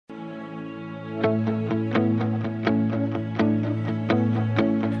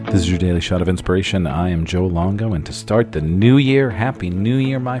This is your Daily Shot of Inspiration. I am Joe Longo, and to start the new year, Happy New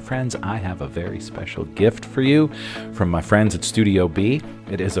Year, my friends, I have a very special gift for you from my friends at Studio B.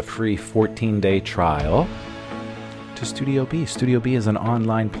 It is a free 14-day trial to Studio B. Studio B is an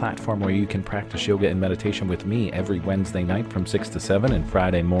online platform where you can practice yoga and meditation with me every Wednesday night from 6 to 7 and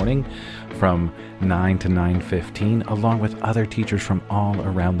Friday morning from 9 to 9:15, along with other teachers from all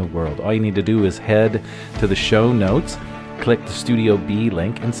around the world. All you need to do is head to the show notes, click the Studio B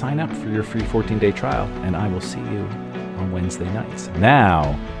link, and sign up for your free 14-day trial, and I will see you on Wednesday nights.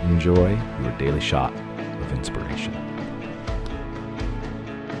 Now, enjoy your Daily Shot of Inspiration.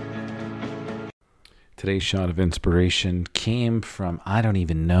 Today's Shot of Inspiration came from, I don't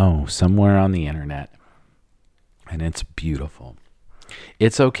even know, somewhere on the internet, and it's beautiful.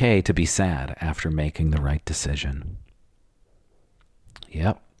 It's okay to be sad after making the right decision.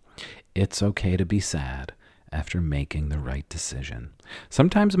 Yep, it's okay to be sad after making the right decision.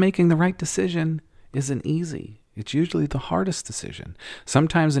 Sometimes making the right decision isn't easy. It's usually the hardest decision.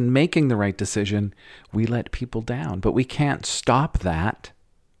 Sometimes in making the right decision, we let people down, but we can't stop that.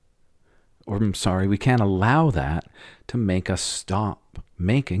 We can't allow that to make us stop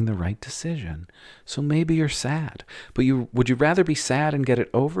making the right decision. So maybe you're sad, but would you rather be sad and get it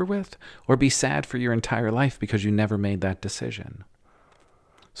over with, or be sad for your entire life because you never made that decision?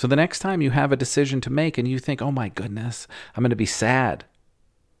 So the next time you have a decision to make and you think, oh my goodness, I'm going to be sad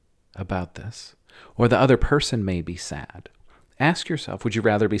about this, or the other person may be sad, ask yourself, would you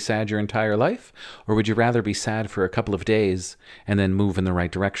rather be sad your entire life, or would you rather be sad for a couple of days and then move in the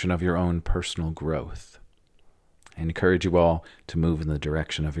right direction of your own personal growth? I encourage you all to move in the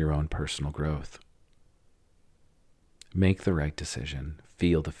direction of your own personal growth. Make the right decision,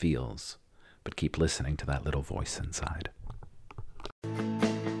 feel the feels, but keep listening to that little voice inside.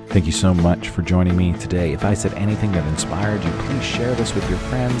 Thank you so much for joining me today. If I said anything that inspired you, please share this with your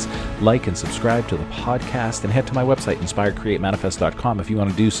friends, like and subscribe to the podcast, and head to my website, inspirecreatemanifest.com. If you want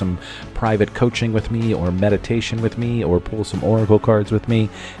to do some private coaching with me or meditation with me or pull some oracle cards with me,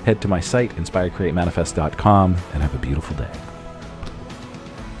 head to my site, inspirecreatemanifest.com, and have a beautiful day.